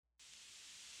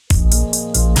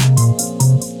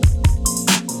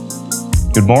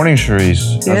Good morning,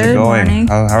 Charisse. How's it going? Morning.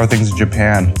 How are things in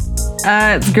Japan?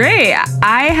 It's great.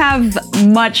 I have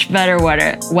much better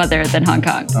weather than Hong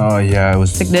Kong. Oh yeah, it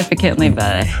was Significantly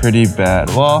better. pretty bad.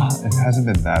 Well, it hasn't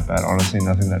been that bad. Honestly,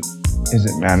 nothing that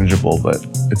isn't manageable, but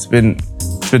it's been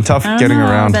tough getting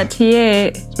around. That T8.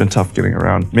 It's been tough getting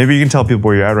around. Maybe you can tell people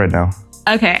where you're at right now.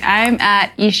 Okay, I'm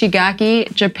at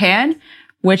Ishigaki, Japan,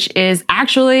 which is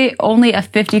actually only a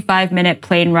 55-minute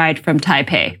plane ride from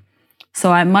Taipei.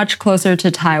 So I'm much closer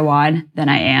to Taiwan than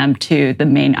I am to the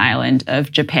main island of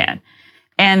Japan.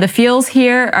 And the feels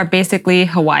here are basically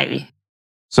Hawaii.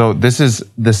 So this is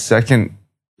the second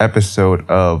episode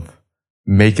of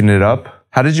Making It Up.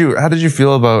 How did you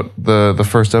feel about the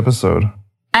first episode?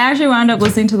 I actually wound up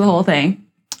listening to the whole thing.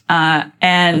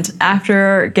 And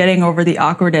after getting over the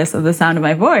awkwardness of the sound of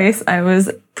my voice, I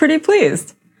was pretty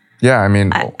pleased. Yeah, I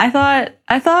mean, I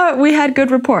thought we had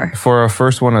good rapport. for a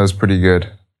first one, it was pretty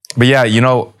good. But yeah,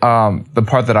 the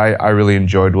part that I really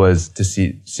enjoyed was to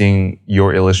seeing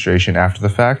your illustration after the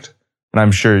fact. And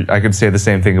I'm sure I could say the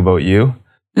same thing about you.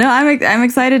 No, I'm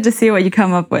excited to see what you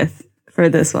come up with for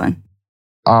this one.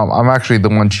 I'm actually the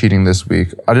one cheating this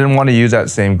week. I didn't want to use that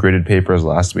same gridded paper as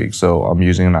last week, so I'm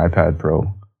using an iPad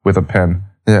Pro with a pen.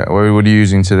 Yeah, what are you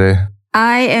using today?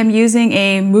 I am using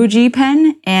a Muji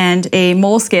pen and a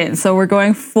Moleskine, so we're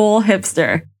going full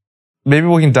hipster. Maybe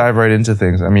we can dive right into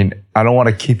things. I mean, I don't want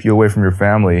to keep you away from your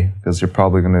family because you're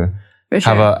probably going to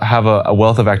have a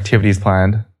wealth of activities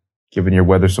planned, given your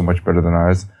weather's so much better than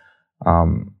ours.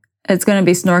 It's going to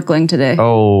be snorkeling today.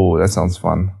 Oh, that sounds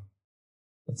fun.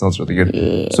 That sounds really good.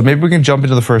 Yeah. So maybe we can jump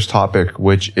into the first topic,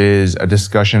 which is a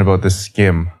discussion about the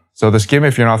Skimm. So the Skimm,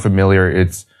 if you're not familiar,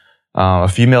 it's a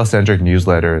female-centric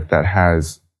newsletter that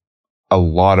has a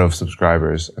lot of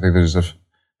subscribers. I think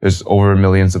there's over 1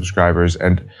 million subscribers,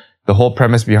 and the whole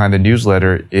premise behind the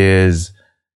newsletter is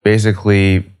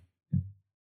basically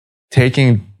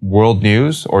taking world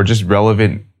news or just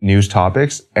relevant news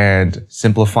topics and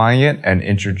simplifying it and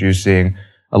introducing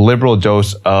a liberal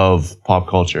dose of pop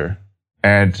culture.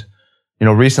 And,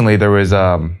 recently there was,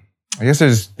 I guess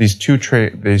there's these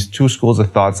two schools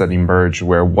of thoughts that emerged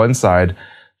where one side,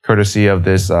 courtesy of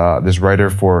this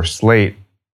writer for Slate,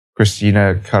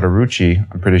 Christina Cauterucci,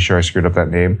 I'm pretty sure I screwed up that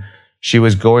name, she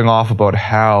was going off about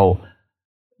how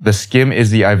the Skimm is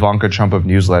the Ivanka Trump of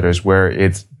newsletters, where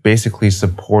it's basically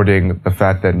supporting the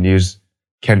fact that news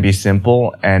can be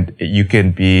simple and you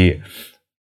can be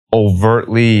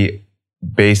overtly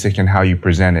basic in how you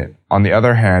present it. On the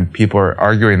other hand, people are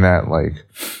arguing that,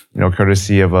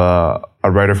 courtesy of a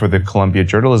writer for the Columbia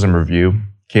Journalism Review,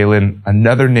 Kaylin,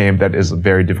 another name that is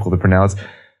very difficult to pronounce,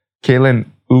 Kaylin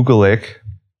Ugulik,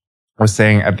 was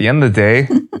saying at the end of the day,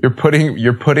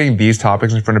 you're putting these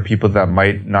topics in front of people that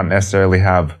might not necessarily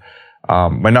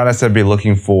be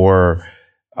looking for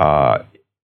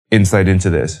insight into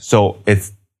this. So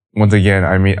it's, once again,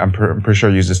 I mean, I'm pretty sure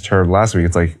I used this term last week.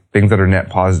 It's like things that are net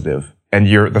positive. And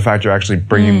the fact you're actually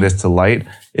bringing this to light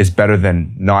is better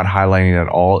than not highlighting it at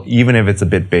all, even if it's a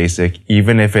bit basic,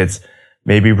 even if it's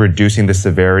maybe reducing the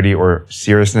severity or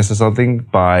seriousness of something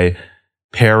by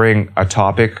pairing a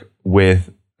topic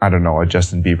with, I don't know, a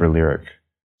Justin Bieber lyric.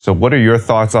 So what are your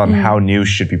thoughts on how news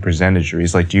should be presented,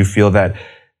 Charisse? Like, do you feel that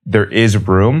there is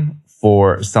room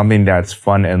for something that's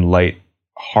fun and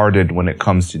light-hearted when it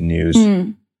comes to news?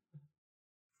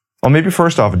 Well, maybe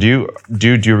first off, do you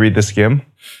read the Skimm?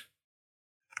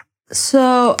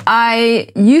 So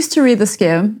I used to read the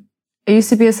Skimm. I used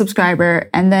to be a subscriber,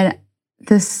 and then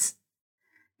this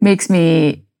makes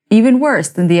me even worse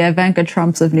than the Ivanka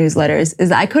Trumps of newsletters,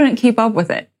 is I couldn't keep up with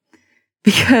it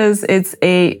because it's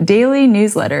a daily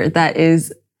newsletter that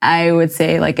is, I would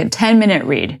say, like a 10-minute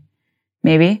read,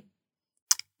 maybe.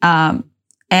 And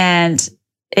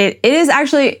it is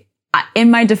actually, in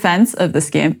my defense of the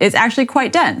Skimm, it's actually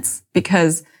quite dense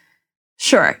because,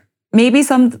 sure, maybe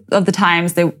some of the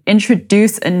times they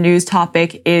introduce a news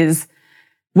topic is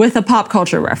with a pop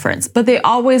culture reference, but they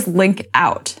always link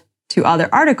out to other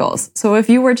articles. So if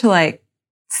you were to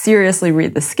seriously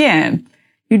read the Skimm,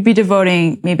 you'd be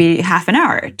devoting maybe half an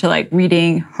hour to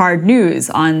reading hard news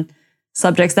on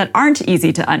subjects that aren't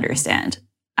easy to understand.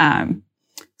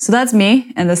 So that's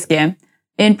me and the Skimm.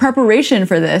 In preparation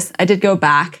for this, I did go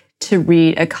back to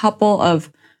read a couple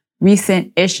of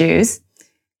recent issues.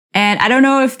 And I don't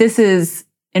know if this is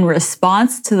in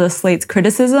response to the Slate's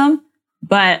criticism,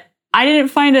 but I didn't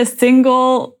find a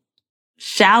single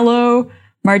shallow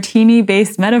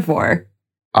martini-based metaphor.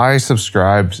 I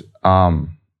subscribed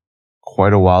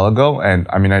quite a while ago, and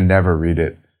I mean, I never read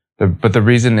it. But the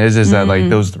reason is that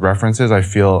those references, I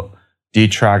feel,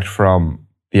 detract from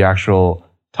the actual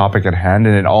topic at hand,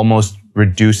 and it almost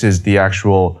reduces the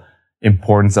actual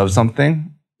importance of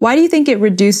something. Why do you think it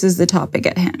reduces the topic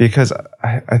at hand? Because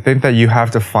I think that you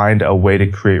have to find a way to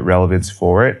create relevance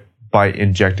for it by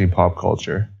injecting pop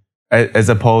culture. As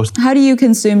opposed, how do you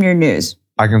consume your news?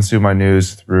 I consume my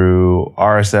news through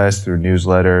RSS, through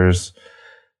newsletters,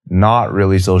 not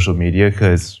really social media,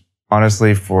 because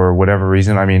honestly, for whatever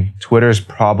reason, I mean, Twitter is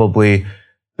probably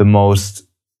the most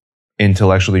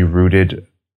intellectually rooted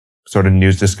sort of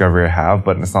news discovery I have,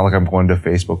 but it's not like I'm going to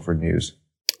Facebook for news.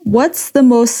 What's the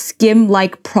most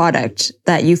Skim-like product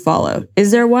that you follow? Is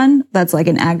there one that's like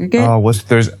an aggregate?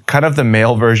 There's kind of the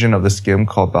male version of the Skim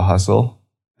called The Hustle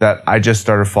that I just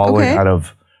started following out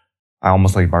of, I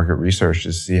almost like market research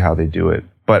to see how they do it.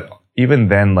 But even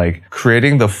then, like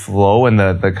creating the flow and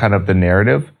the kind of the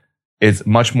narrative is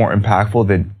much more impactful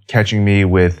than catching me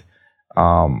with,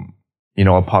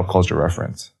 a pop culture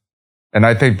reference. And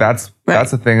I think that's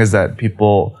the thing is that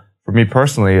people, for me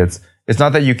personally, it's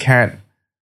not that you can't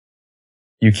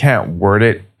word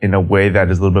it in a way that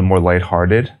is a little bit more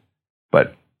lighthearted,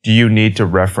 but do you need to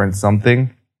reference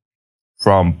something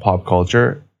from pop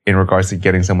culture in regards to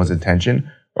getting someone's attention?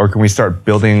 Or can we start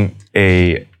building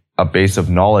a base of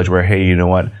knowledge where, hey, you know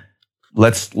what?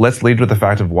 Let's lead with the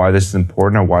fact of why this is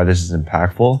important or why this is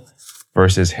impactful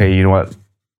versus, hey, you know what?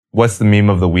 What's the meme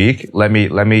of the week? Let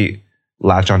me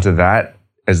latch onto that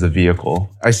as the vehicle.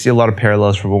 I see a lot of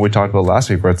parallels from what we talked about last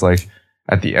week, where it's like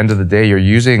at the end of the day, you're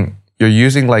using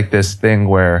like this thing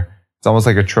where it's almost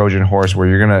like a Trojan horse, where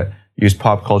you're going to use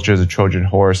pop culture as a Trojan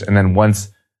horse. And then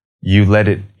once you let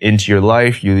it into your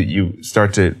life, you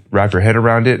start to wrap your head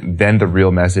around it, then the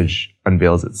real message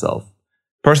unveils itself.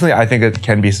 Personally, I think it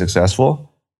can be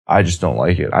successful. I just don't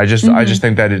like it. I just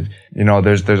think that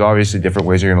there's obviously different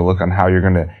ways you're going to look on how you're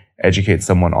going to educate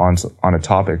someone on a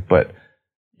topic. But,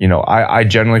 I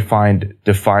generally find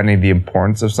defining the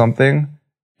importance of something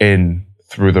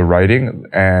through the writing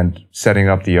and setting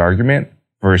up the argument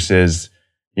versus,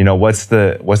 what's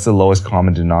the lowest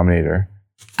common denominator?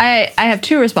 I have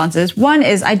two responses. One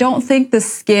is I don't think the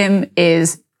Skim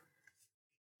is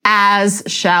as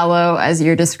shallow as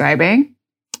you're describing.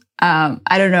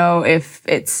 I don't know if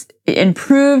it's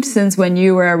improved since when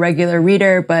you were a regular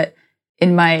reader, but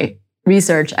in my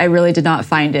research, I really did not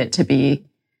find it to be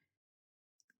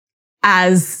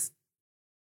as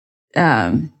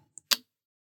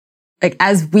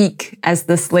as weak as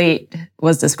the Slate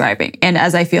was describing, and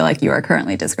as I feel like you are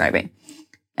currently describing.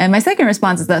 And my second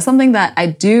response is that something that I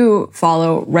do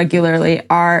follow regularly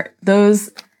are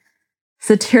those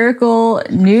satirical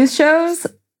news shows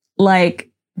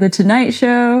like The Tonight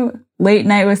Show, Late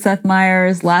Night with Seth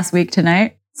Meyers, Last Week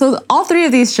Tonight. So all three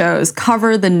of these shows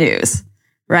cover the news,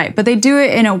 right? But they do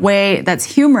it in a way that's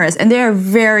humorous, and they are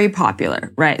very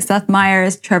popular, right? Seth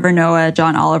Meyers, Trevor Noah,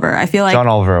 John Oliver. I feel like John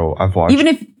Oliver, I've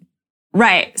watched.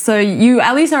 Right. So you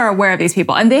at least are aware of these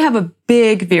people, and they have a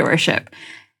big viewership.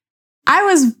 I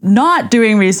was not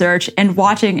doing research and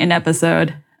watching an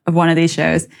episode of one of these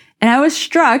shows, and I was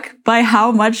struck by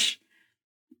how much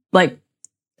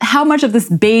of this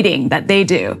baiting that they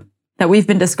do, that we've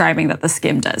been describing that the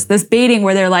Skim does. This baiting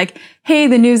where they're like, hey,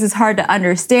 the news is hard to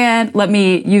understand. Let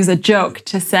me use a joke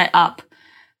to set up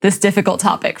this difficult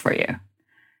topic for you.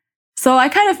 So I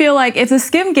kind of feel like if the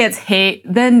Skim gets hate,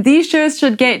 then these shows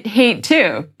should get hate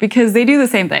too, because they do the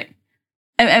same thing.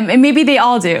 And maybe they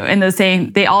all do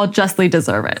they all justly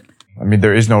deserve it. I mean,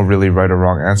 there is no really right or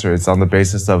wrong answer. It's on the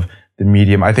basis of the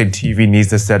medium. I think TV needs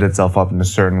to set itself up in a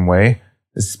certain way,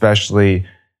 especially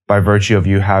by virtue of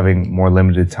you having more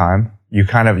limited time. You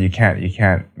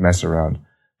can't mess around.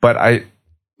 But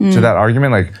to that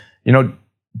argument,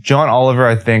 John Oliver,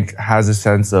 I think, has a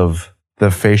sense of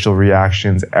the facial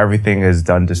reactions. Everything is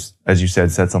done to, as you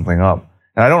said, set something up.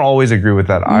 And I don't always agree with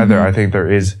that either. I think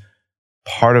there is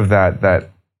part of that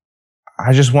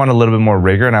I just want a little bit more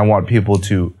rigor, and I want people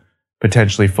to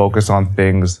potentially focus on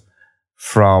things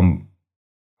from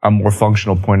a more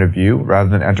functional point of view rather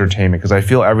than entertainment, because I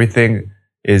feel everything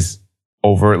is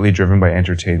overtly driven by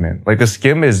entertainment. Like the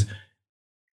Skim is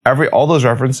all those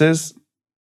references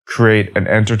create an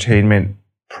entertainment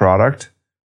product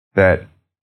that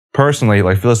personally,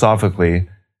 like philosophically,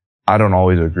 I don't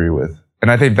always agree with. And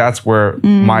I think that's where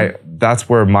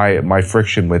my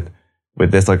friction with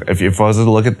this, like if I was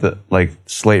to look at the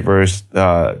Slate versus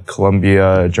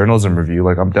Columbia Journalism Review,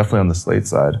 I'm definitely on the Slate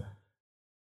side.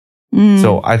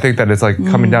 So I think that it's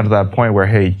coming down to that point where,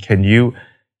 hey, can you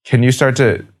start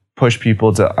to push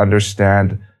people to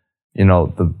understand,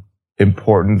 the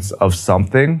importance of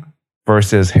something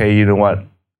versus, hey, you know what?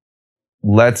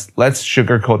 Let's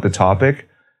sugarcoat the topic.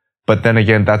 But then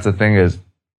again, that's the thing is,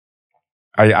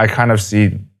 I kind of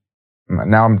see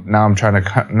now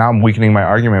I'm weakening my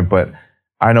argument, but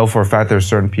I know for a fact there's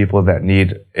certain people that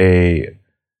need a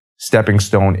stepping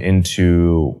stone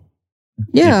into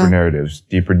deeper narratives,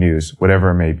 deeper news,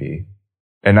 whatever it may be.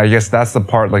 And I guess that's the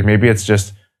part, like maybe it's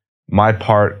just my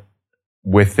part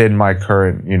within my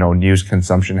current, news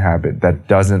consumption habit that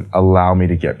doesn't allow me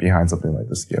to get behind something like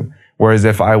the Skim. Whereas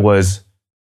if I was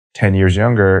 10 years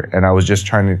younger and I was just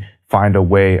trying to find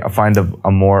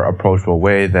a more approachable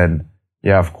way, then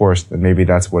yeah, of course, then maybe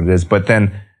that's what it is. But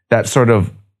then that sort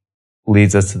of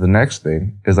leads us to the next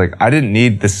thing is like, I didn't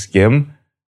need the Skim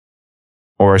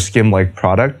or a Skim-like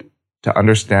product to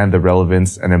understand the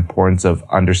relevance and importance of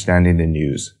understanding the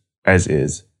news as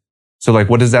is. So like,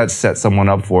 what does that set someone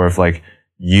up for if like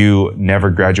you never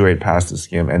graduate past the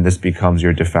Skim and this becomes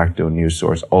your de facto news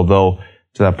source? Although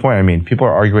to that point, I mean, people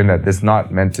are arguing that this is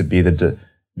not meant to be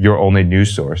your only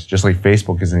news source, just like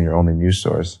Facebook isn't your only news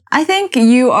source. I think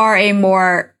you are a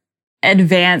more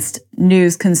advanced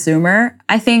news consumer.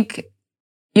 I think,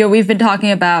 we've been talking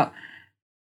about,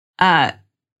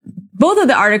 both of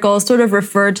the articles sort of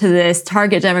refer to this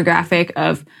target demographic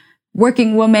of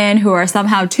working women who are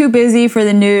somehow too busy for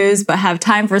the news, but have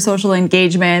time for social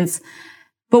engagements.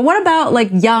 But what about like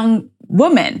young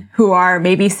women who are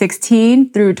maybe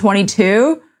 16 through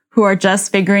 22 who are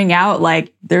just figuring out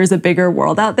like there's a bigger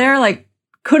world out there? Like,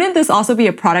 couldn't this also be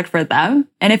a product for them?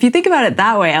 And if you think about it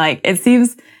that way, like it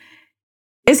seems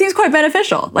quite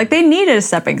beneficial. Like they needed a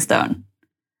stepping stone.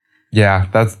 Yeah,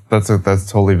 that's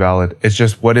totally valid. It's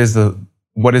just what is the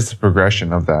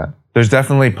progression of that? There's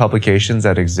definitely publications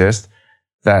that exist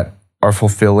that are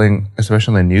fulfilling,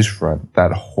 especially on the news front,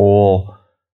 that whole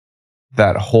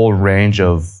range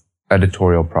of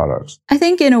editorial products. I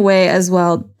think in a way as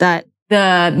well that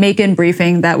the make-in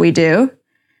briefing that we do,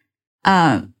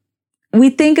 we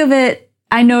think of it,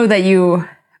 I know that you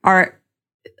are,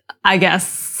 I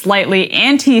guess, slightly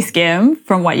anti-Skim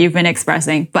from what you've been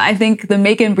expressing, but I think the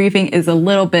make-in briefing is a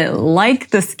little bit like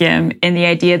the Skim in the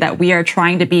idea that we are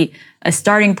trying to be a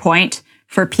starting point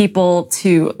for people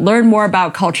to learn more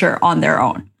about culture on their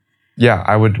own. Yeah,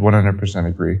 I would 100%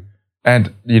 agree. And,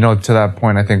 to that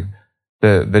point, I think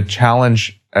the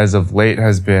challenge as of late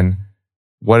has been,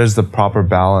 what is the proper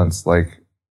balance? Like,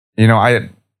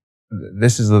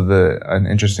 this is an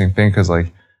interesting thing because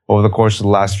like over the course of the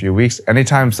last few weeks,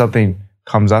 anytime something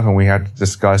comes up and we have to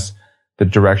discuss the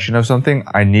direction of something,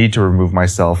 I need to remove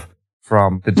myself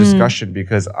from the discussion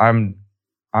because I'm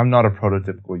not a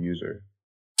prototypical user.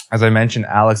 As I mentioned,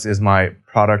 Alex is my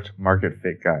product market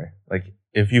fit guy. Like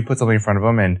if you put something in front of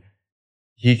him and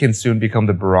he can soon become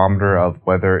the barometer of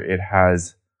whether it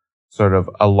has sort of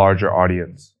a larger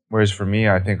audience. Whereas for me,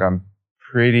 I think I'm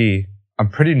pretty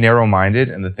narrow-minded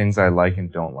in the things I like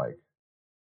and don't like.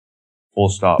 Full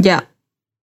stop. Yeah.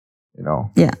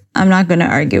 Yeah, I'm not going to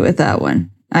argue with that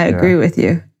one. I agree with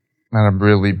you. And I'm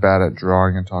really bad at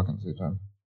drawing and talking at the same time.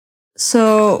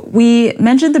 So we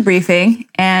mentioned the briefing,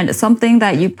 and something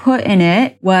that you put in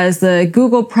it was the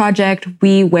Google project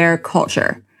We Wear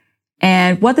Culture.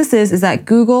 And what this is that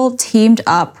Google teamed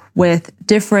up with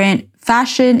different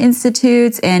fashion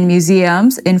institutes and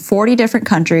museums in 40 different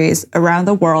countries around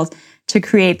the world to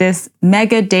create this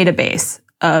mega database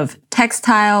of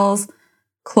textiles,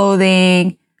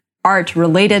 clothing, art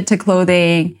related to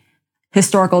clothing,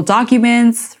 historical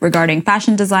documents regarding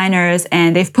fashion designers,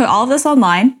 and they've put all of this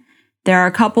online. There are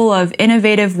a couple of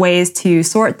innovative ways to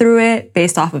sort through it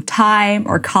based off of time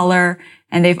or color,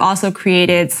 and they've also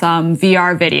created some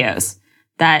VR videos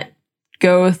that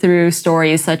go through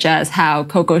stories such as how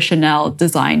Coco Chanel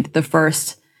designed the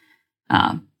first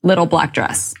little black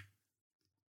dress.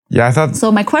 Yeah, I thought...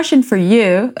 So my question for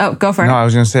you... Oh, go for it. No, I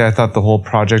was going to say, I thought the whole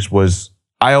project was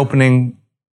eye-opening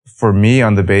for me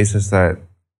on the basis that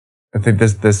I think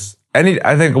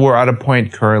I think we're at a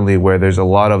point currently where there's a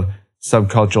lot of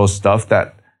subcultural stuff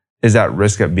that is at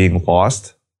risk of being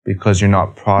lost because you're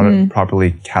not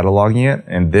properly cataloging it.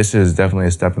 And this is definitely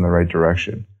a step in the right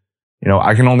direction.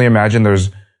 I can only imagine there's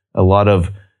a lot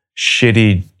of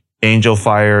shitty Angel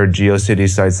Fire, GeoCity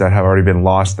sites that have already been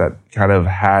lost that kind of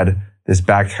had this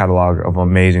back catalog of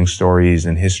amazing stories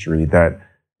and history that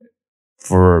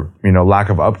for, lack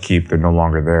of upkeep, they're no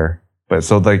longer there. But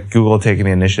so like Google taking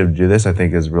the initiative to do this, I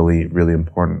think is really, really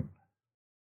important.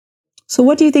 So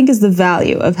what do you think is the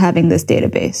value of having this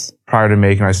database? Prior to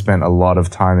making, I spent a lot of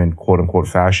time in quote unquote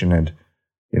fashion. And,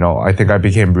 I think I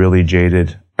became really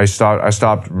jaded. I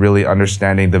stopped really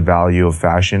understanding the value of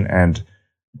fashion and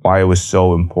why it was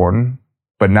so important.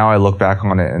 But now I look back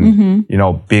on it and,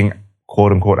 being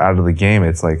quote unquote out of the game,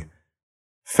 it's like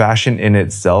fashion in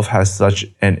itself has such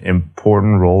an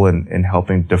important role in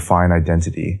helping define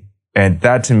identity. And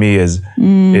that to me is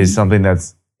something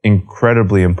that's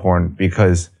incredibly important,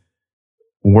 because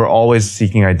we're always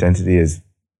seeking identity as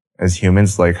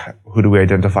humans. Like, who do we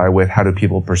identify with? How do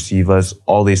people perceive us?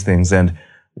 All these things. And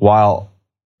while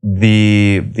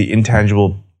the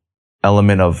intangible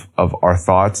element of our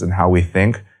thoughts and how we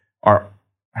think are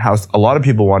how a lot of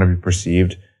people want to be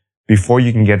perceived, before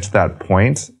you can get to that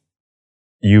point,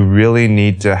 you really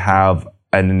need to have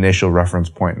an initial reference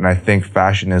point. And I think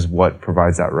fashion is what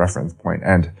provides that reference point.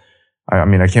 And I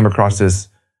mean, I came across this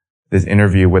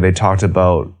interview where they talked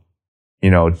about,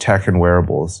 tech and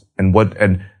wearables, and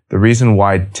the reason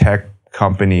why tech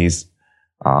companies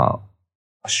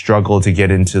struggle to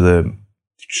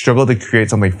create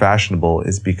something fashionable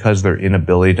is because their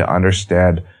inability to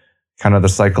understand kind of the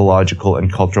psychological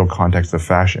and cultural context of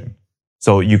fashion.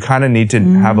 So you kind of need to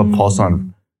have a pulse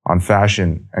on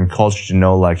fashion and culture to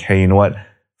know, like, hey, you know what?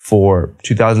 For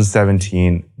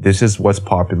 2017, this is what's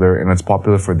popular, and it's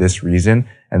popular for this reason,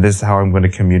 and this is how I'm going to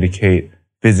communicate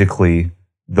physically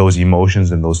those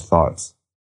emotions and those thoughts.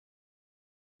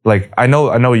 Like, I know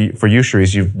for you,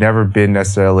 Charisse, you've never been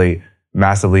necessarily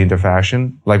massively into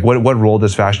fashion. Like, what role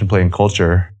does fashion play in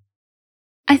culture?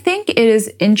 I think it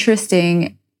is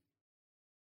interesting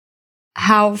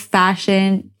how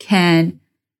fashion can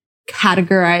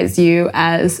categorize you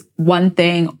as one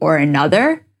thing or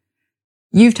another.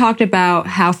 You've talked about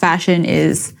how fashion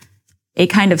is a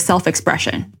kind of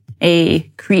self-expression, a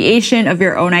creation of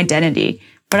your own identity.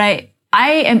 But I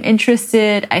am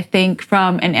interested, I think,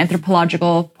 from an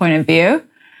anthropological point of view,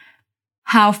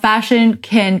 how fashion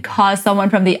can cause someone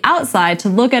from the outside to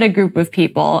look at a group of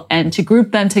people and to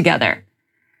group them together,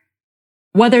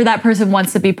 whether that person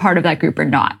wants to be part of that group or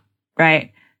not,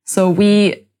 right? So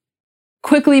we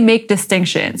quickly make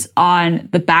distinctions on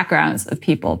the backgrounds of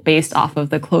people based off of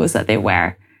the clothes that they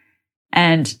wear.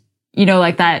 And,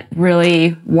 like that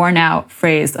really worn out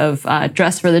phrase of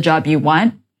dress for the job you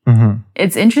want. Mm-hmm.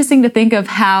 It's interesting to think of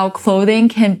how clothing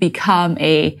can become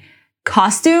a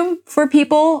costume for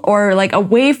people, or like a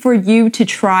way for you to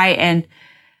try and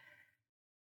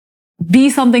be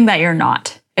something that you're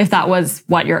not, if that was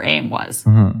what your aim was.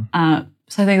 Mm-hmm.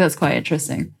 So I think that's quite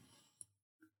interesting.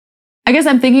 I guess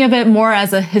I'm thinking of it more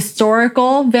as a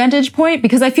historical vantage point,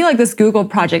 because I feel like this Google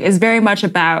project is very much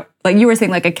about, like you were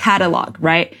saying, like a catalog,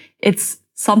 right? It's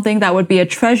something that would be a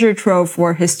treasure trove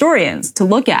for historians to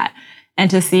look at and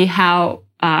to see how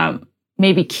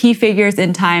maybe key figures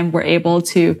in time were able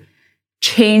to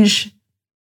change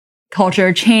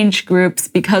culture, change groups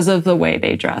because of the way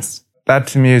they dressed. That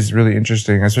to me is really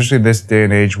interesting, especially this day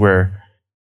and age where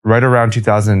right around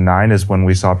 2009 is when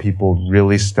we saw people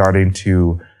really starting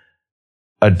to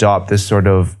adopt this sort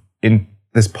of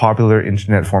this popular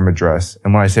internet form of dress.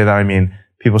 And when I say that, I mean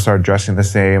people started dressing the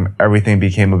same. Everything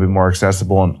became a bit more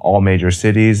accessible in all major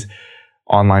cities.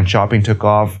 Online shopping took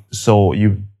off. So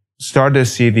you start to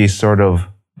see this sort of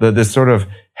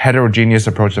heterogeneous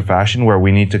approach to fashion, where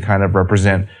we need to kind of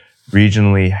represent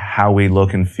regionally how we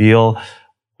look and feel,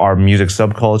 our music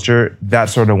subculture. That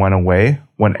sort of went away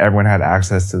when everyone had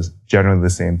access to generally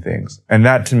the same things. And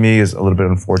that to me is a little bit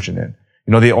unfortunate.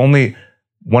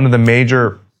 One of the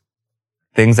major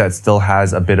things that still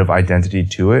has a bit of identity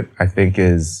to it, I think,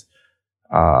 is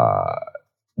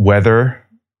weather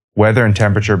and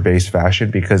temperature based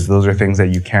fashion, because those are things that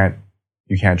you can't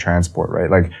transport, right?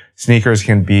 Like sneakers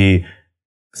can be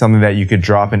something that you could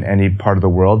drop in any part of the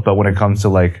world, but when it comes to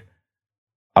like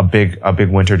a big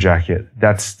winter jacket,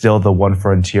 that's still the one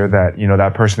frontier that,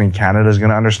 that person in Canada is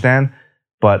going to understand,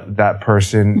 but that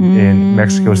person in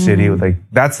Mexico City, like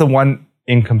that's the one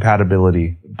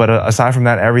incompatibility. But aside from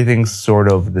that, everything's sort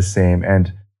of the same.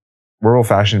 And where will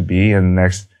fashion be in the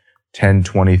next 10,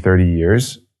 20, 30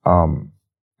 years? And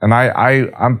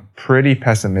I'm pretty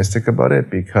pessimistic about it,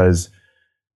 because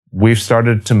we've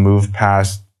started to move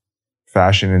past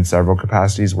fashion in several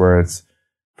capacities, where it's,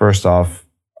 first off,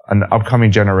 an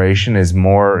upcoming generation is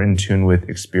more in tune with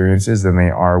experiences than they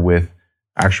are with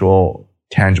actual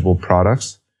tangible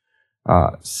products.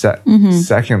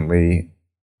 Secondly,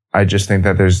 I just think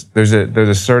that there's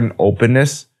a certain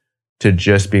openness to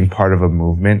just being part of a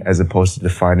movement as opposed to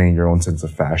defining your own sense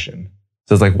of fashion.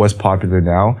 So it's like, what's popular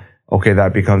now? Okay,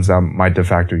 that becomes my de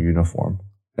facto uniform.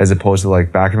 As opposed to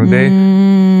like back in the day,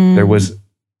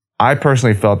 I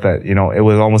personally felt that, it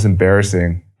was almost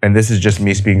embarrassing. And this is just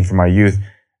me speaking from my youth.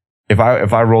 If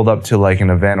I rolled up to like an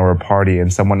event or a party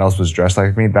and someone else was dressed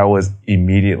like me, that was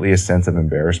immediately a sense of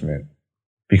embarrassment.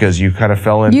 Because you kind of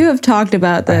fell in. You have talked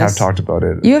about this. I have talked about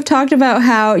it. You have talked about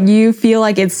how you feel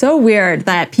like it's so weird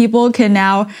that people can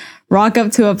now rock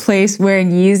up to a place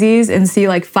wearing Yeezys and see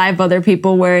like 5 other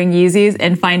people wearing Yeezys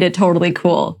and find it totally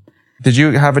cool. Did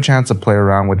you have a chance to play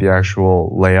around with the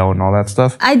actual layout and all that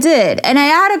stuff? I did. And I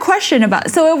had a question about,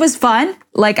 so it was fun.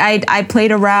 Like I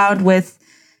played around with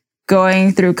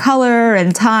going through color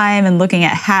and time and looking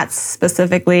at hats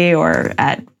specifically, or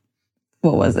at,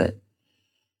 what was it?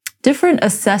 Different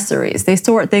accessories. They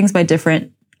sort things by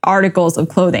different articles of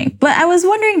clothing. But I was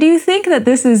wondering, do you think that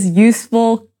this is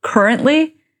useful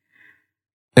currently?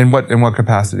 In what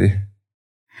capacity?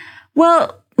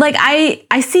 Well, like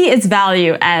I see its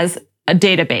value as a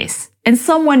database, and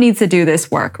someone needs to do this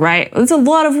work, right? It's a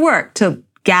lot of work to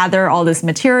gather all this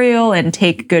material and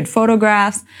take good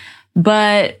photographs.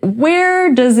 But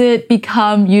where does it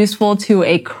become useful to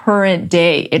a current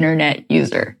day internet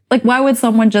user? Like, why would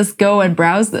someone just go and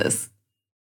browse this?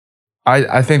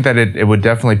 I think that it would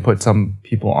definitely put some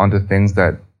people onto things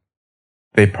that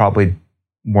they probably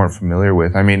weren't familiar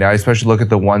with. I mean, I especially look at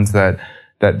the ones that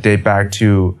date back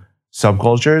to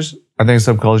subcultures. I think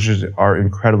subcultures are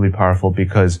incredibly powerful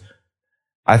because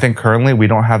I think currently we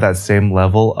don't have that same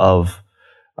level of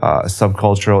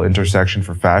subcultural intersection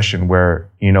for fashion where,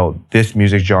 you know, this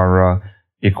music genre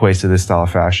equates to this style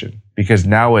of fashion. Because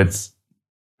now it's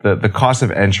the cost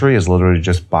of entry is literally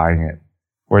just buying it.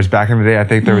 Whereas back in the day, I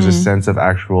think there was a sense of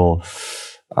actual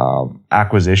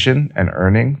acquisition and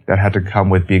earning that had to come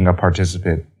with being a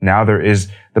participant. Now there is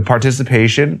the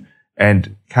participation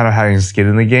and kind of having skin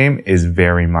in the game is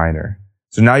very minor.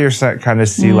 So now you're kind of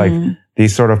see like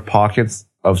these sort of pockets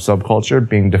of subculture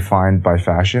being defined by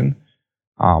fashion.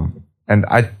 And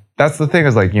that's the thing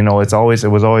is like, you know, it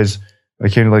was always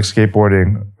like, you know, like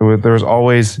skateboarding.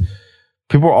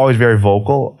 People were always very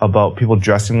vocal about people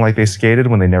dressing like they skated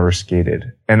when they never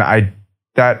skated. And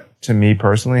that to me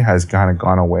personally has kind of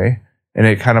gone away, and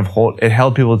it kind of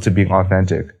held people to being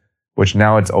authentic, which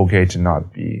now it's okay to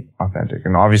not be authentic.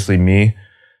 And obviously me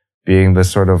being the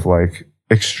sort of like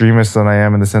extremist that I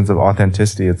am in the sense of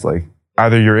authenticity, it's like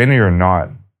either you're in or you're not,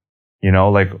 you know,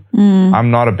 like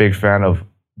I'm not a big fan of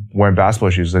wearing basketball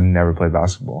shoes and never play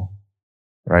basketball.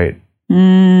 Right.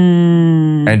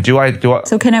 And do I?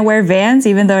 So can I wear Vans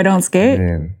even though I don't skate?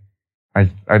 Man,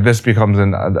 this becomes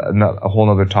a whole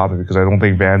other topic because I don't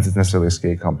think Vans is necessarily a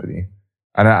skate company.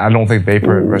 And I don't think they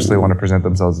personally want to present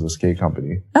themselves as a skate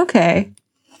company. Okay.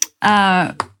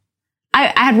 I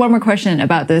had one more question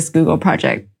about this Google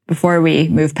project before we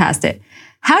move past it.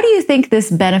 How do you think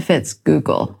this benefits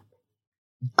Google?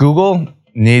 Google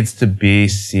needs to be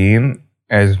seen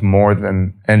as more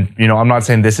than, and you know, I'm not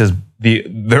saying this is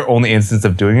their only instance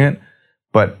of doing it,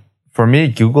 but for me,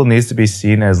 Google needs to be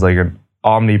seen as like an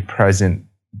omnipresent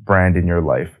brand in your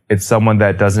life. It's someone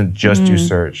that doesn't just do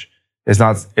search.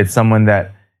 It's someone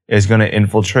that is going to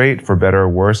infiltrate, for better or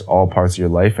worse, all parts of your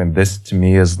life. And this to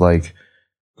me is like,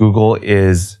 Google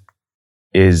is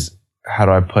how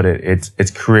do I put it?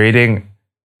 It's creating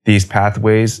these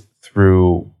pathways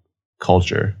through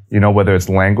culture, you know, whether it's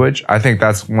language. I think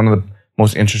that's one of the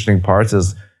most interesting parts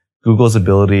is Google's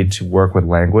ability to work with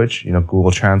language, you know, Google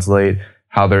Translate,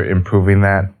 how they're improving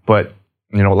that. But,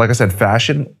 you know, like I said,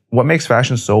 fashion, what makes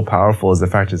fashion so powerful is the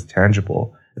fact it's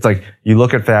tangible. It's like you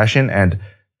look at fashion and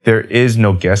there is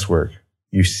no guesswork.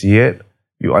 You see it,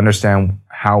 you understand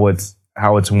how it's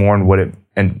worn,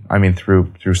 and I mean,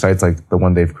 through sites like the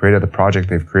one they've created, the project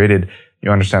they've created,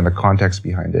 you understand the context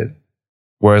behind it.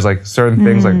 Whereas like certain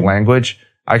things like language,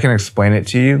 I can explain it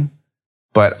to you,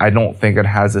 but I don't think it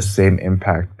has the same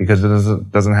impact because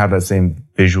it doesn't have that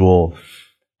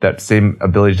same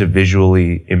ability to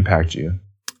visually impact you.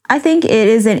 I think it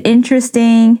is an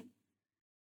interesting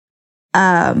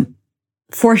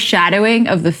foreshadowing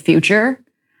of the future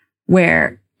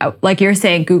where, like you're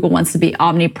saying, Google wants to be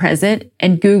omnipresent,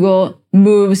 and Google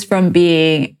moves from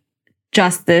being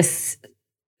just this,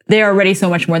 they're already so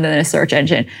much more than a search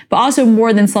engine, but also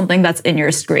more than something that's in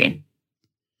your screen.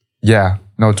 Yeah,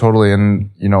 no, totally. And,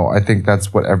 you know, I think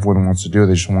that's what everyone wants to do.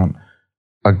 They just want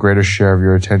a greater share of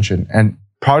your attention. And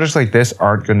projects like this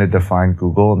aren't going to define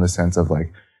Google in the sense of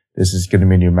like, this is going to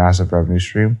be a new massive revenue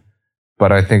stream.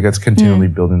 But I think it's continually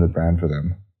building the brand for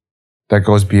them. That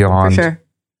goes beyond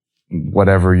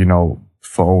whatever, you know,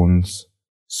 phones,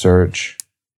 search.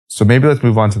 So maybe let's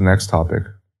move on to the next topic,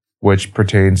 which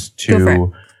pertains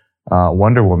to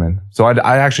Wonder Woman. So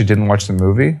I actually didn't watch the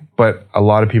movie, but a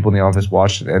lot of people in the office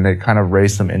watched it, and it kind of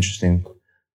raised some interesting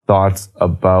thoughts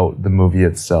about the movie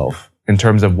itself in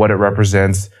terms of what it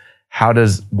represents. How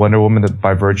does Wonder Woman,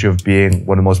 by virtue of being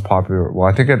one of the most popular, well,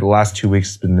 I think the last 2 weeks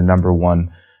has been the number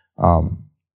one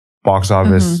box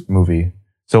office movie.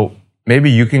 So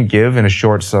maybe you can give in a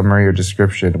short summary or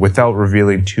description without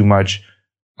revealing too much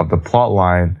of the plot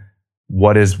line.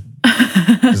 Does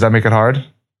that make it hard?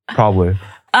 Probably. No.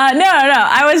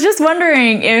 I was just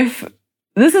wondering if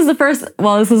this is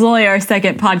this is only our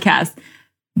second podcast,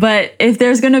 but if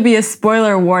there's going to be a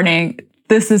spoiler warning,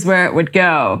 this is where it would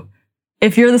go.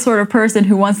 If you're the sort of person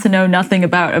who wants to know nothing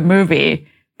about a movie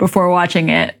before watching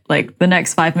it, like the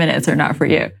next 5 minutes are not for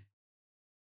you.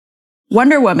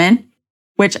 Wonder Woman,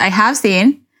 which I have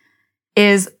seen,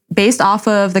 is based off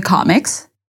of the comics.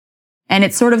 And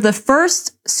it's sort of the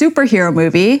first superhero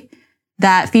movie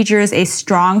that features a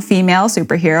strong female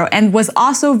superhero and was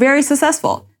also very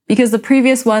successful because the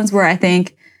previous ones were, I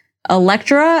think,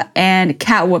 Elektra and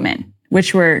Catwoman,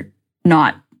 which were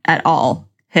not at all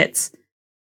hits.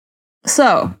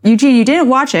 So, Eugene, you didn't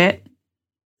watch it.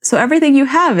 So everything you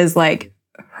have is like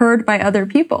heard by other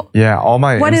people. Yeah, all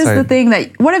my What is the thing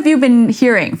what have you been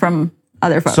hearing from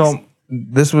other folks? So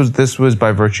this was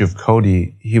by virtue of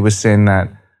Cody. He was saying that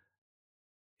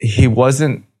he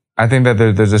wasn't, I think that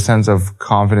there's a sense of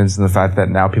confidence in the fact that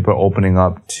now people are opening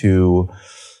up to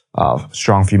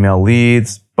strong female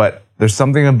leads, but there's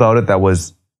something about it that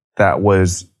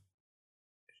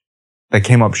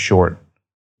came up short.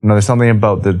 You know, there's something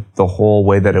about the whole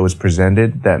way that it was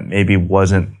presented that maybe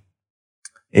wasn't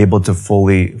able to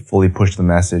fully push the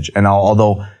message. And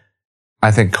although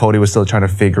I think Cody was still trying to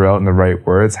figure out in the right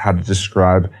words how to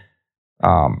describe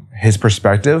his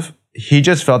perspective, he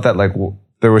just felt that like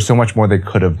there was so much more they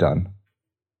could have done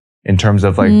in terms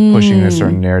of like pushing a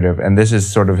certain narrative. And this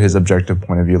is sort of his objective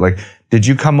point of view. Like, did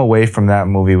you come away from that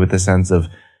movie with a sense of,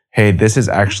 hey, this is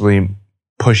actually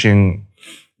pushing,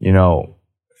 you know,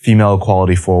 female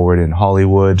equality forward in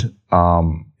Hollywood,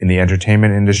 in the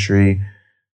entertainment industry?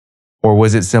 Or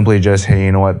was it simply just, hey,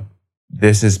 you know what,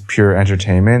 this is pure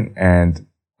entertainment and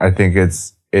I think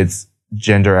it's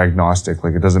gender agnostic.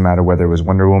 Like, it doesn't matter whether it was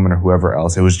Wonder Woman or whoever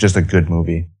else. It was just a good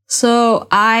movie. So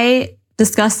I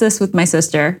discussed this with my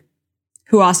sister,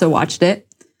 who also watched it,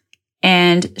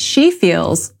 and she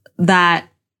feels that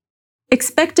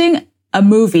expecting a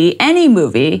movie, any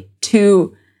movie,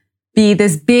 to be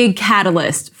this big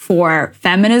catalyst for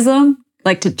feminism,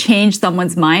 like to change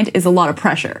someone's mind, is a lot of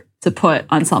pressure to put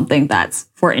on something that's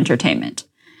for entertainment.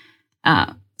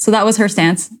 So that was her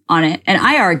stance on it. And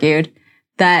I argued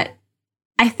that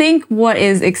I think what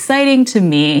is exciting to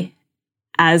me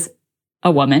as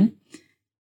a woman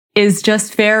is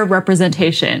just fair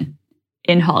representation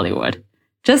in Hollywood.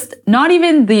 Just not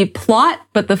even the plot,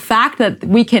 but the fact that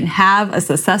we can have a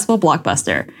successful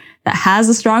blockbuster that has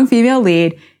a strong female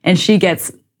lead and she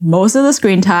gets most of the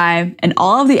screen time and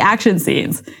all of the action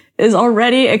scenes is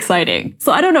already exciting.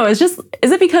 So I don't know. Is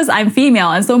it because I'm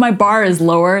female and so my bar is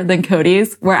lower than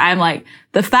Cody's, where I'm like,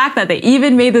 the fact that they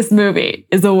even made this movie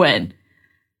is a win.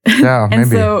 Yeah, and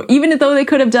maybe. So even though they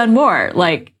could have done more,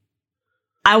 like,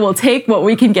 I will take what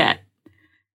we can get.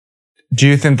 Do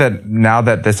you think that now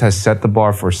that this has set the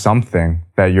bar for something,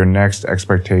 that your next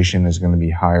expectation is going to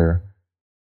be higher?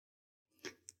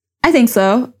 I think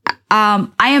so. I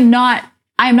am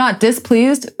not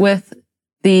displeased with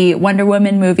the Wonder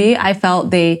Woman movie. I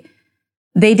felt they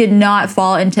did not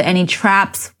fall into any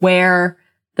traps where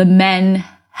the men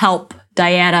help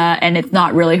Diana and it's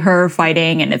not really her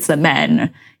fighting and it's the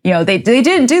men. You know, they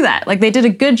didn't do that. Like, they did a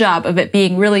good job of it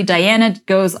being really Diana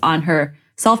goes on her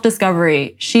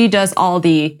self-discovery. She does all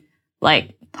the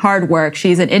like hard work.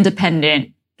 She's an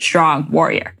independent, strong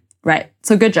warrior, right?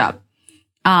 So good job.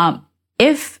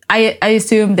 If I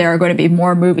assume there are going to be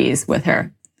more movies with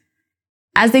her.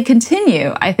 As they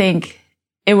continue, I think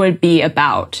it would be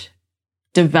about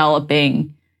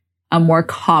developing a more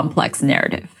complex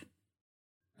narrative.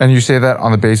 And you say that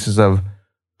on the basis of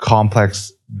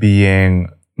complex being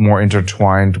more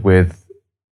intertwined with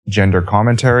gender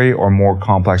commentary, or more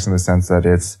complex in the sense that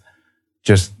it's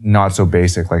just not so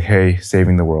basic, like, hey,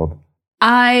 saving the world?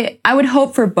 I would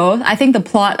hope for both. I think the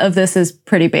plot of this is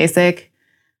pretty basic.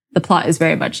 The plot is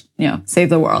very much, save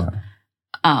the world.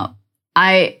 Yeah.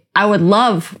 I would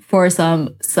love for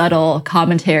some subtle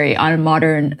commentary on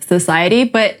modern society,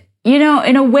 but, in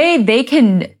a way they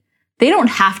don't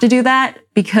have to do that,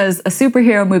 because a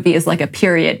superhero movie is like a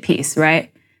period piece,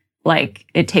 right? Like,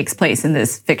 it takes place in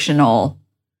this fictional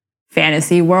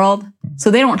fantasy world. So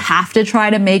they don't have to try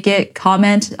to make it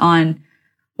comment on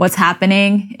what's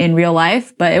happening in real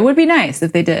life, but it would be nice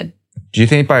if they did. Do you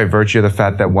think by virtue of the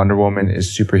fact that Wonder Woman is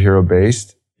superhero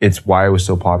based, it's why it was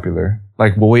so popular?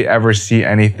 Like, will we ever see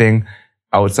anything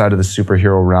outside of the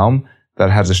superhero realm that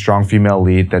has a strong female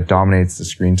lead that dominates the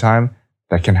screen time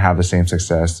that can have the same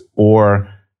success?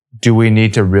 Or do we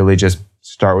need to really just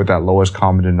start with that lowest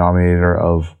common denominator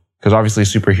of, because obviously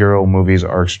superhero movies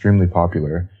are extremely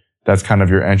popular. That's kind of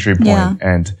your entry point. Yeah.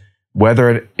 And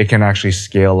whether it can actually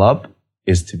scale up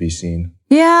is to be seen.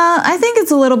 Yeah, I think it's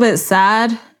a little bit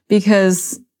sad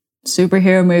because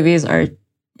superhero movies are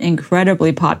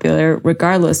incredibly popular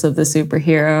regardless of the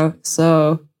superhero.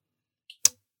 So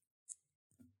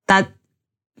that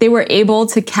they were able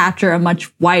to capture a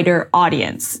much wider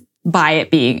audience by it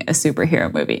being a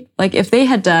superhero movie. Like if they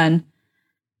had done,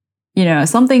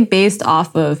 something based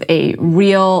off of a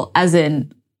real, as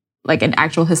in like an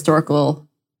actual historical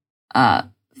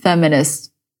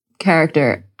feminist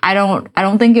character, I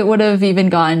don't think it would have even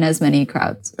gotten as many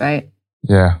crowds, right?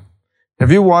 Yeah.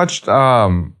 Have you watched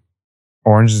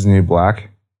Orange is the New Black?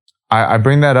 I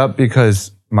bring that up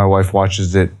because my wife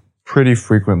watches it pretty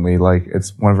frequently. Like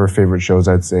it's one of her favorite shows,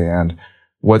 I'd say. And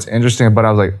what's interesting about it,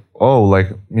 I was like, oh, like,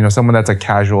 someone that's a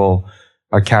casual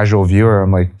viewer,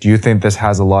 I'm like, do you think this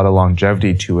has a lot of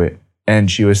longevity to it? And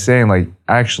she was saying, like,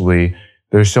 actually,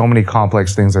 there's so many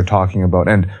complex things they're talking about.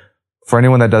 And for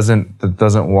anyone that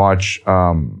doesn't watch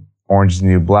Orange is the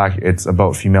New Black, it's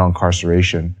about female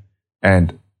incarceration.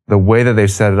 And the way that they've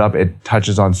set it up, it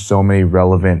touches on so many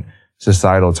relevant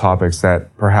societal topics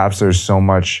that perhaps there's so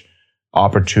much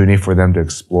opportunity for them to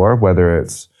explore, whether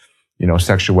it's,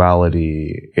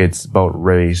 sexuality, it's about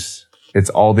race, it's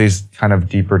all these kind of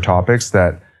deeper topics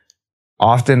that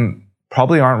often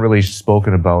probably aren't really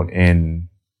spoken about in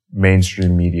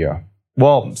mainstream media.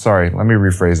 Well, sorry, let me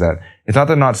rephrase that. It's not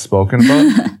that they're not spoken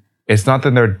about. It's not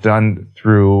that they're done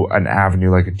through an avenue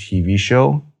like a TV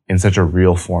show in such a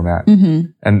real format.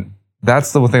 Mm-hmm. And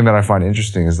that's the thing that I find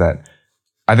interesting is that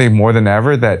I think more than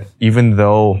ever that even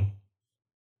though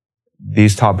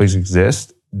these topics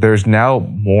exist, there's now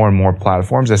more and more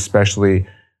platforms, especially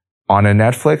on a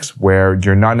Netflix, where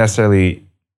you're not necessarily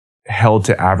held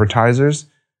to advertisers.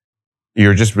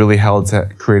 You're just really held to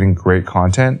creating great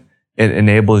content. It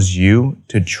enables you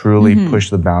to truly push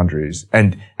the boundaries.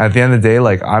 And at the end of the day,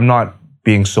 like, I'm not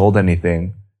being sold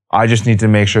anything. I just need to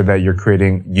make sure that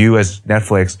you as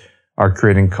Netflix are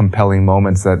creating compelling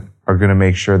moments that are going to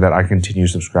make sure that I continue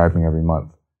subscribing every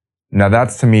month. Now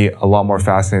that's to me a lot more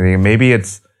fascinating.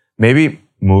 Maybe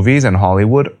movies and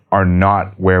Hollywood are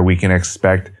not where we can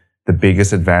expect the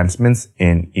biggest advancements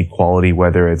in equality,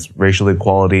 whether it's racial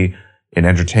equality in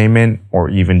entertainment or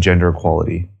even gender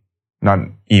equality. Not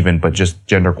even, but just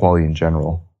gender equality in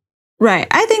general. Right.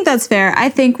 I think that's fair. I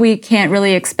think we can't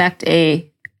really expect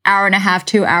a 1.5,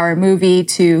 2 hour movie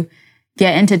to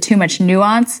get into too much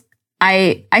nuance.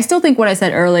 I still think what I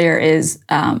said earlier is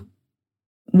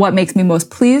what makes me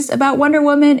most pleased about Wonder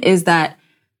Woman is that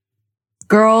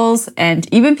girls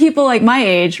and even people like my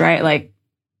age, right, like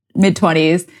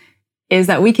mid-20s, is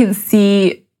that we can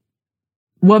see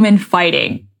women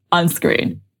fighting on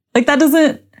screen. Like that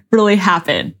doesn't really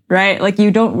happen, right? Like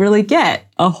you don't really get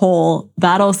a whole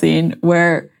battle scene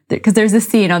because there's this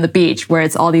scene on the beach where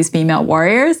it's all these female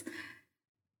warriors.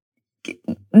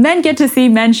 Men get to see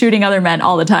men shooting other men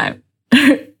all the time,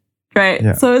 right?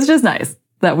 Yeah. So it's just nice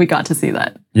that we got to see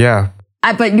that. Yeah.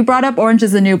 But you brought up Orange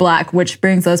is the New Black, which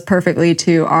brings us perfectly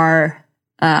to our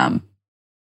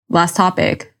last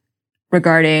topic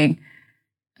regarding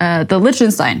the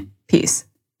Liechtenstein piece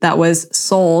that was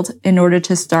sold in order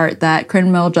to start that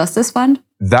criminal justice fund.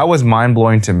 That was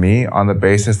mind-blowing to me on the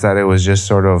basis that it was just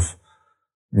sort of,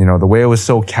 the way it was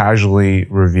so casually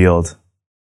revealed,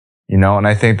 and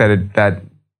I think that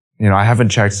I haven't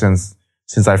checked since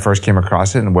I first came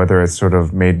across it and whether it's sort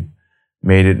of made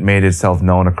itself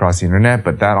known across the internet,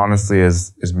 but that honestly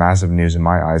is massive news in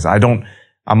my eyes.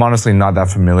 I'm honestly not that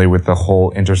familiar with the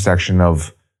whole intersection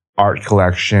of art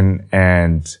collection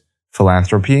and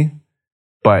philanthropy,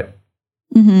 but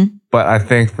I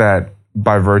think that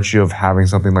by virtue of having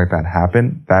something like that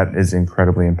happen, that is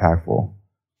incredibly impactful.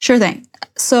 Sure thing.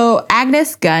 So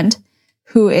Agnes Gund,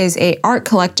 who is a art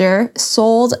collector,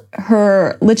 sold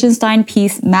her Liechtenstein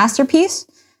piece Masterpiece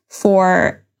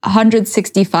for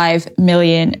 $165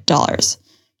 million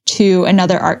to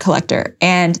another art collector.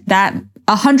 And that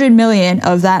 $100 million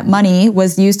of that money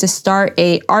was used to start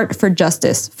a Art for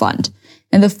Justice fund.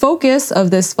 And the focus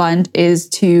of this fund is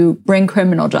to bring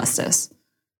criminal justice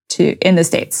in the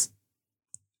States.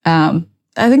 I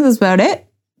think that's about it.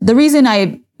 The reason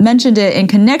I mentioned it in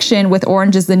connection with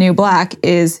Orange is the New Black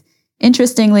is,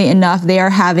 interestingly enough, they are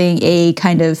having a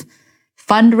kind of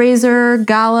fundraiser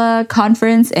gala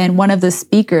conference, and one of the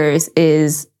speakers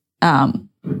is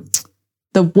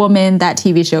the woman that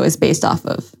TV show is based off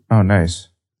of. Oh, nice.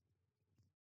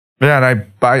 Yeah, and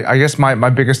I guess my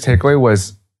biggest takeaway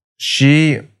was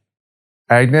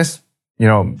Agnes,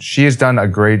 she has done a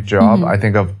great job, I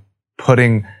think, of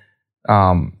putting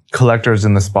collectors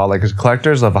in the spotlight, because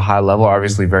collectors of a high level are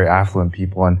obviously very affluent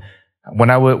people. And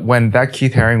when that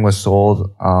Keith Haring was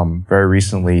sold very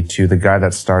recently to the guy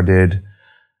that started,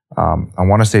 I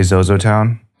want to say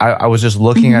ZozoTown. I was just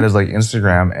looking at his like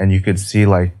Instagram, and you could see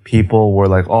like people were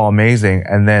like, oh, amazing.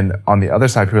 And then on the other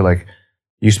side, people were like,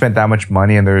 you spent that much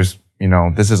money, and there's,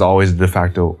 this is always the de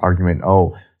facto argument.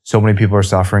 Oh, so many people are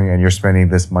suffering and you're spending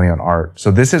this money on art. So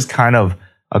this is kind of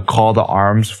a call to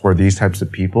arms for these types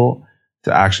of people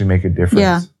to actually make a difference.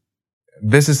 Yeah.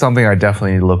 This is something I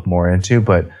definitely need to look more into,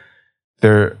 but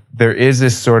there is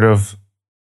this sort of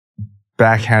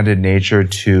backhanded nature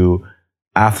to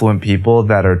affluent people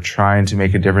that are trying to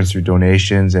make a difference through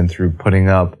donations and through putting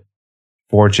up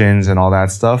fortunes and all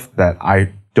that stuff that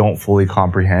I don't fully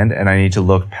comprehend. And I need to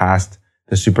look past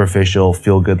the superficial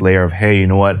feel-good layer of, hey, you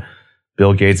know what?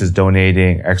 Bill Gates is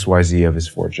donating XYZ of his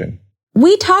fortune.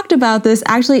 We talked about this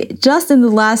actually just in the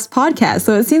last podcast.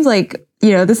 So it seems like,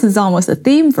 this is almost a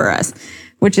theme for us,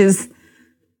 which is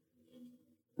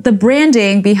the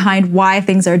branding behind why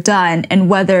things are done and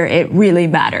whether it really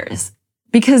matters.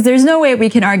 Because there's no way we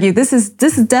can argue this is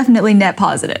definitely net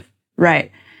positive,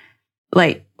 right?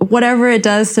 Like whatever it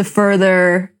does to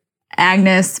further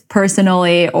Agnes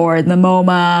personally or the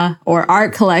MoMA or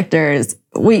art collectors,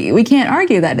 we can't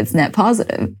argue that it's net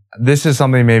positive. This is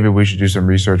something maybe we should do some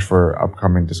research for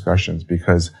upcoming discussions,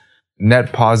 because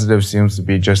net positive seems to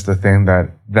be just the thing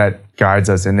that guides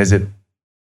us. And is it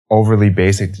overly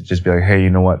basic to just be like, hey, you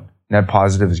know what? Net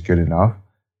positive is good enough?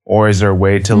 Or is there a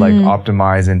way to like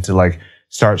optimize and to like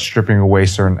start stripping away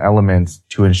certain elements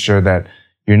to ensure that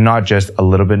you're not just a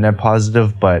little bit net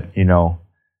positive, but,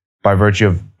 by virtue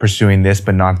of pursuing this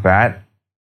but not that,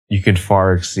 you could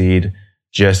far exceed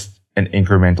just an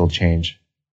incremental change.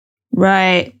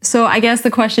 Right. So I guess the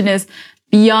question is,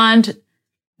 beyond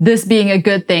this being a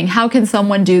good thing, how can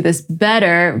someone do this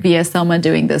better via someone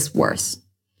doing this worse?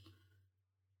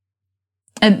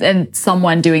 And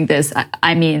someone doing this,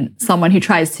 I mean, someone who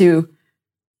tries to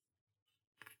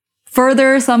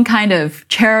further some kind of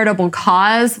charitable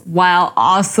cause while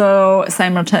also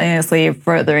simultaneously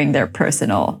furthering their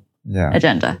personal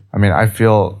agenda. I mean, I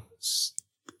feel,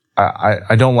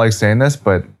 I don't like saying this,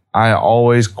 but I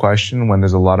always question when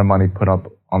there's a lot of money put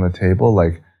up on the table,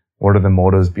 like what are the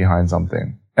motives behind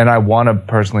something? And I want to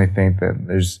personally think that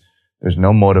there's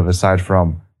no motive aside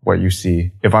from what you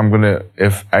see. If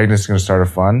Agnes is going to start a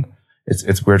fund,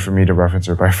 it's weird for me to reference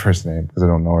her by first name because I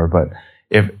don't know her, but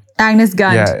if Agnes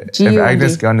Gund, if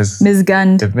Agnes Gund is Ms.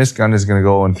 Gund, if Miss Gund is going to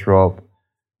go and throw up,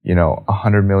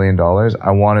 $100 million, I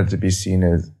want it to be seen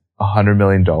as $100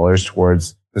 million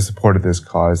towards the support of this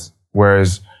cause.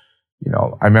 Whereas,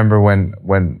 I remember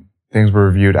when things were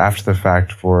reviewed after the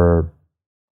fact for,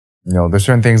 there's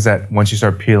certain things that once you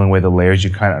start peeling away the layers,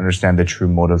 you kind of understand the true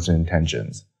motives and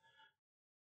intentions.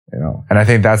 And I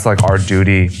think that's like our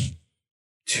duty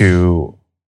to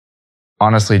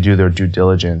honestly do their due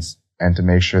diligence and to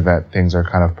make sure that things are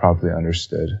kind of properly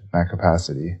understood in that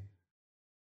capacity.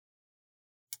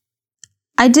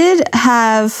 I did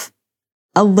have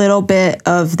a little bit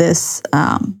of this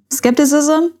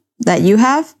skepticism that you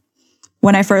have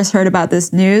when I first heard about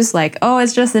this news, like, oh,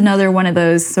 it's just another one of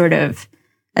those sort of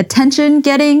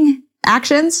attention-getting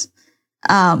actions.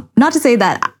 Not to say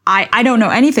that I don't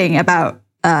know anything about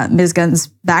Ms. Gund's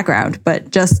background, but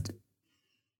just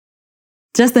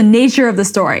the nature of the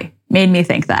story made me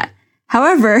think that.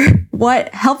 However,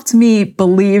 what helped me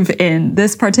believe in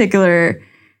this particular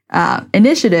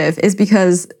initiative is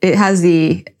because it has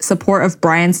the support of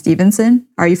Bryan Stevenson.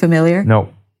 Are you familiar?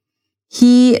 No.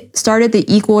 He started the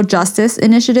Equal Justice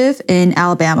Initiative in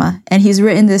Alabama, and he's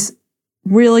written this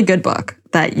really good book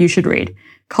that you should read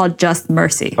called Just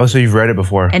Mercy. Oh, so you've read it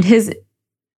before. And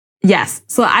yes.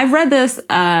 So I've read this,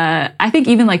 I think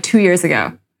even like 2 years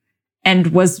ago, and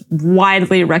was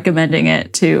widely recommending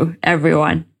it to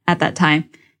everyone at that time.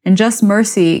 And Just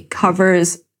Mercy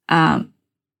covers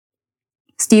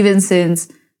Stevenson's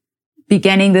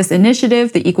beginning this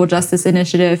initiative, the Equal Justice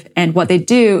Initiative, and what they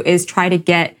do is try to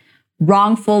get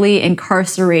wrongfully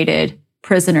incarcerated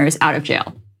prisoners out of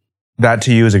jail. That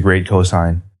to you is a great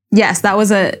cosign. Yes, that was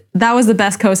the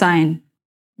best cosign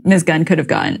Ms. Gund could have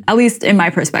gotten, at least in my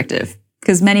perspective,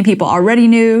 because many people already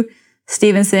knew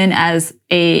Stevenson as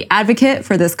a advocate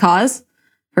for this cause,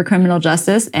 for criminal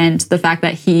justice, and the fact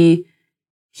that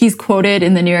he's quoted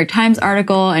in the New York Times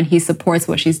article and he supports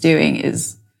what she's doing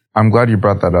is... I'm glad you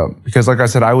brought that up because like I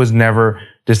said, I was never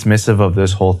dismissive of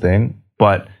this whole thing,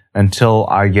 but until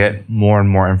I get more and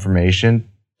more information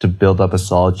to build up a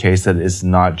solid case that is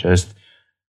not just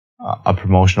a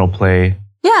promotional play.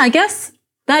 Yeah, I guess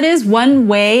that is one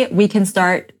way we can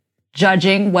start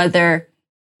judging whether,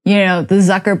 the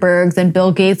Zuckerbergs and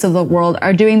Bill Gates of the world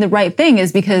are doing the right thing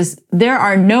is because there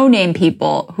are no-name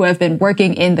people who have been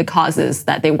working in the causes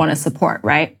that they want to support,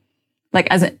 right? Like,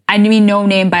 I mean no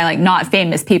name by like not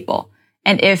famous people.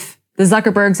 And if the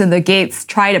Zuckerbergs and the Gates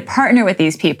try to partner with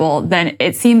these people, then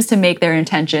it seems to make their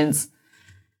intentions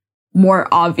more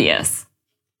obvious.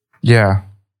 Yeah.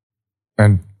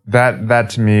 And that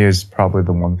to me is probably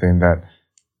the one thing that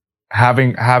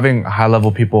having high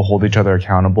level people hold each other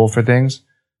accountable for things,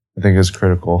 I think is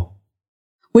critical.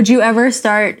 Would you ever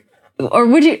start, or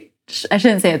would you, I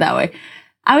shouldn't say it that way.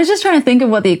 I was just trying to think of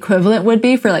what the equivalent would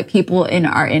be for like people in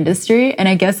our industry. And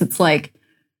I guess it's like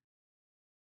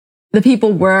the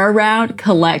people we're around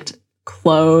collect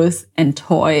clothes and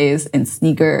toys and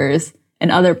sneakers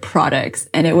and other products.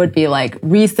 And it would be like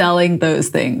reselling those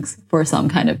things for some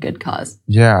kind of good cause.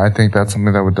 Yeah, I think that's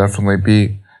something that would definitely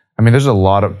be, I mean, there's a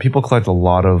lot of, people collect a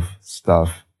lot of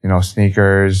stuff, you know,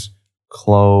 sneakers,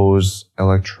 clothes,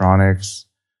 electronics,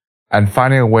 and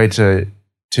finding a way to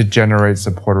generate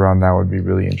support around that would be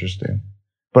really interesting.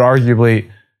 But arguably,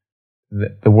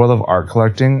 the world of art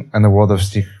collecting and the world of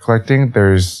sneaker collecting,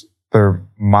 they're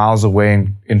miles away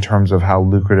in terms of how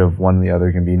lucrative one and the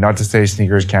other can be. Not to say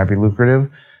sneakers can't be lucrative,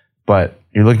 but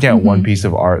you're looking at one piece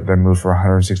of art that moved for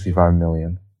 165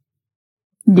 million.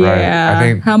 Yeah. Right? I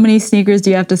think, how many sneakers do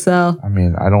you have to sell? I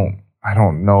mean, I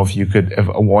don't know if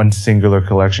one singular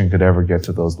collection could ever get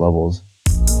to those levels.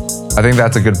 I think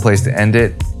that's a good place to end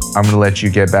it. I'm going to let you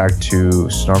get back to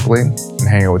snorkeling and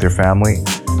hang out with your family.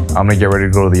 I'm going to get ready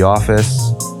to go to the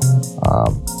office,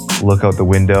 look out the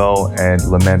window and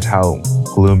lament how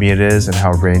gloomy it is and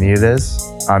how rainy it is.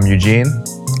 I'm Eugene.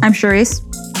 I'm Charisse.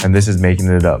 And this is Making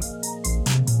It Up.